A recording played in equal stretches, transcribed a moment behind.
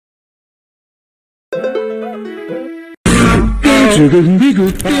When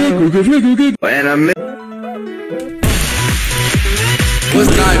I'm was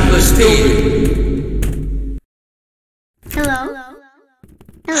 9 plus 10. Hello?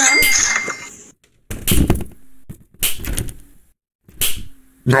 Hello?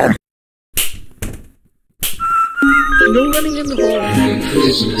 No. No running in the hall.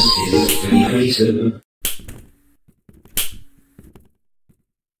 Christmas is crazy.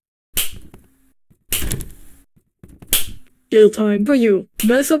 Jail time for you.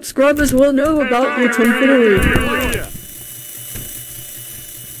 My subscribers will know about your tomfoolery.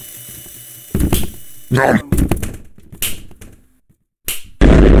 No.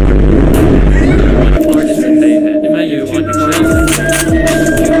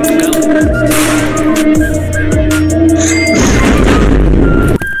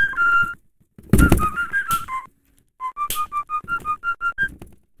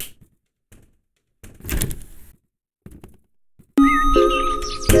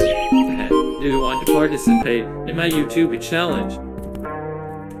 Do you want to participate in my YouTube challenge?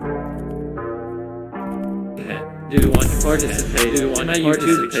 Do you want to participate in my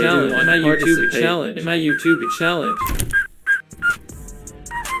YouTube challenge? In my YouTube challenge? In my YouTube challenge?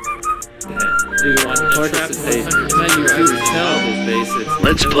 Do you want to participate in my YouTube challenge?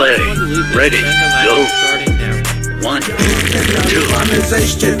 Let's play. Ready, go. 1, 2,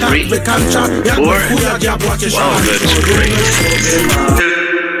 3, 4. Wow, that's great.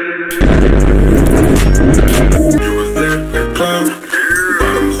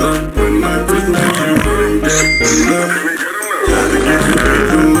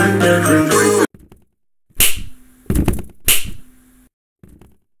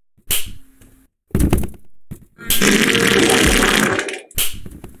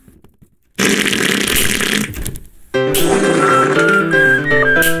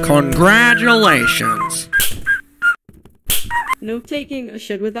 Congratulations! No taking a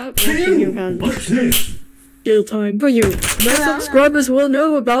shit without washing your hands. What's this? Jail time for you. My subscribers will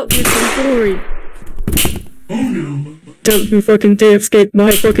know about your tomfoolery. Oh no. Don't you fucking dare escape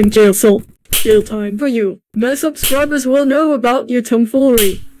my fucking jail cell. Jail time for you. My subscribers will know about your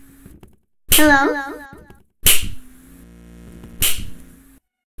tomfoolery. Hello?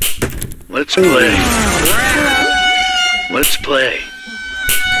 Let's play. Let's play.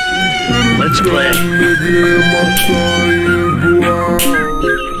 Let's play.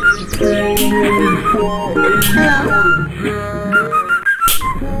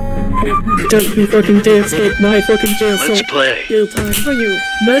 Don't you fucking dare escape my fucking jail cell. Let's play. Jail time for you.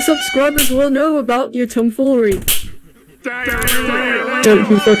 My subscribers will know about your tomfoolery. Don't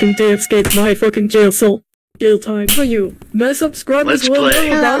you fucking dare escape my fucking jail cell. Jail time for you. My subscribers will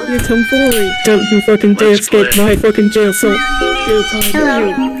know about your tomfoolery. Don't you fucking dare escape my fucking jail cell. Jail time for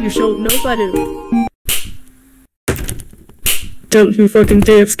you. You showed nobody. Don't you fucking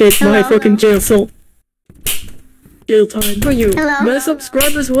dare escape my fucking jail cell. Jail time for you. My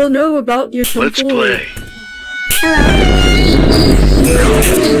subscribers will know about your tomfoolery. Let's play.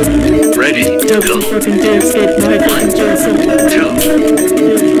 Ready, Don't you fucking dare escape my fucking jail cell.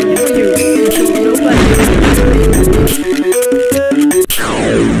 2,